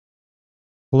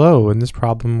Hello, in this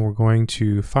problem we're going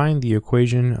to find the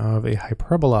equation of a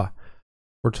hyperbola.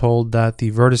 We're told that the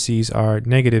vertices are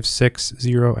 -6,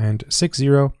 0, and 6,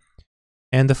 0,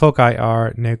 and the foci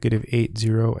are -8,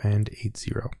 0, and 8,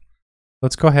 0.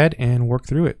 Let's go ahead and work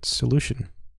through it. Solution.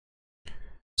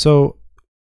 So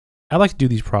I like to do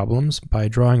these problems by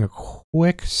drawing a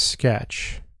quick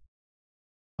sketch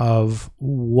of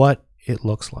what it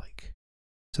looks like.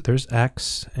 So there's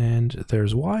x and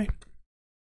there's y.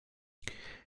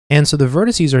 And so the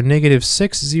vertices are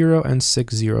 -6, 0, and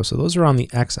 6, 0. So those are on the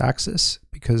x-axis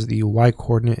because the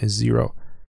y-coordinate is 0.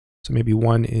 So maybe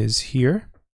one is here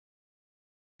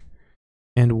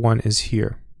and one is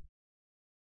here.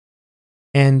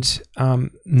 And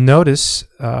notice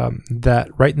that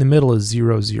right in the middle is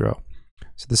 0, 0.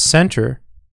 So the center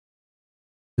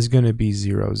is going to be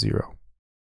 0, 0.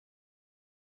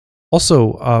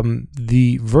 Also,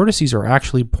 the vertices are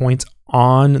actually points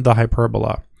on the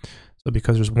hyperbola. So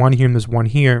because there's one here and there's one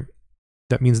here,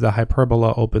 that means the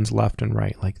hyperbola opens left and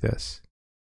right like this.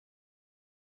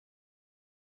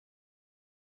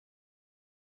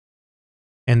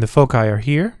 And the foci are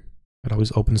here. It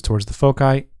always opens towards the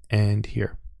foci, and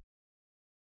here.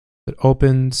 It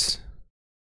opens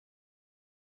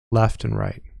left and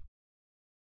right.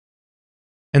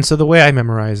 And so the way I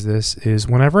memorize this is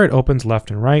whenever it opens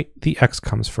left and right, the x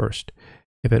comes first.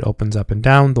 If it opens up and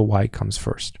down, the y comes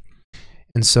first.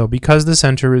 And so because the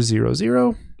center is 0,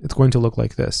 0, it's going to look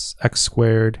like this. X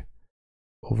squared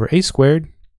over a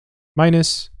squared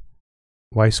minus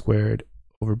y squared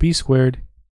over b squared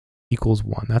equals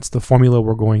 1. That's the formula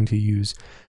we're going to use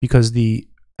because the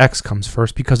x comes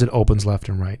first because it opens left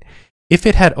and right. If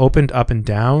it had opened up and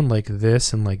down like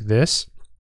this and like this,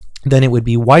 then it would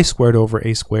be y squared over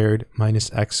a squared minus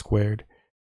x squared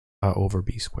over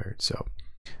b squared. So,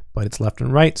 but it's left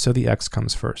and right, so the x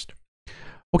comes first.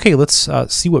 Okay, let's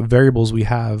see what variables we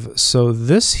have. So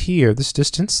this here, this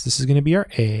distance, this is going to be our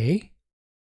a.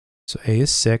 So a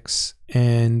is 6,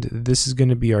 and this is going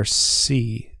to be our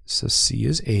c. So c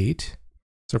is 8.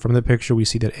 So from the picture, we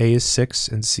see that a is 6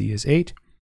 and c is 8.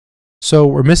 So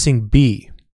we're missing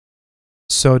b.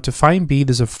 So to find b,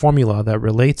 there's a formula that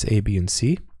relates a, b, and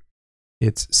c.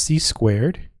 It's c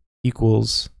squared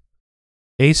equals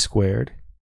a squared.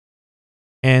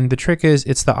 And the trick is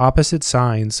it's the opposite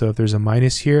sign. So if there's a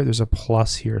minus here, there's a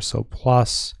plus here. So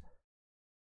plus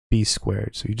b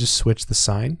squared. So you just switch the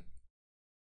sign.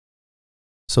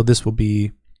 So this will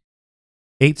be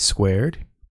 8 squared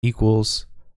equals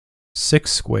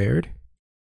 6 squared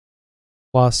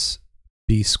plus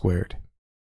b squared.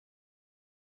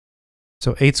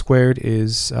 So 8 squared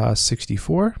is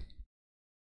 64.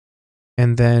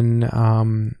 And then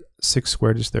 6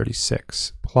 squared is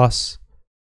 36 plus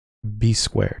b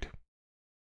squared.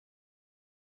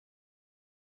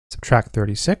 Subtract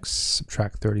 36,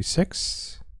 subtract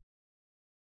 36.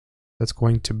 That's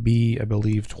going to be, I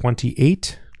believe,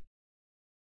 28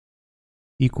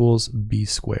 equals b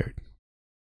squared.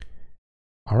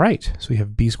 All right, so we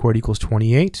have b squared equals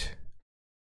 28.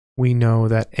 We know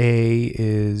that a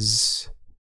is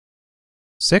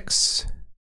 6.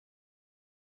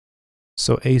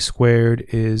 So a squared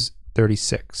is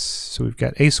 36. So we've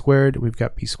got a squared, we've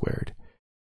got b squared.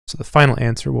 So the final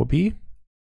answer will be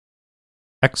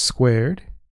x squared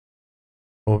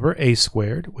over a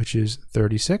squared, which is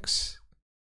 36,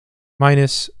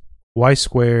 minus y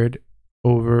squared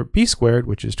over b squared,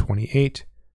 which is 28,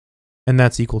 and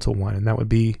that's equal to 1. And that would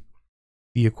be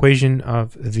the equation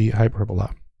of the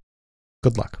hyperbola.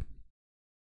 Good luck.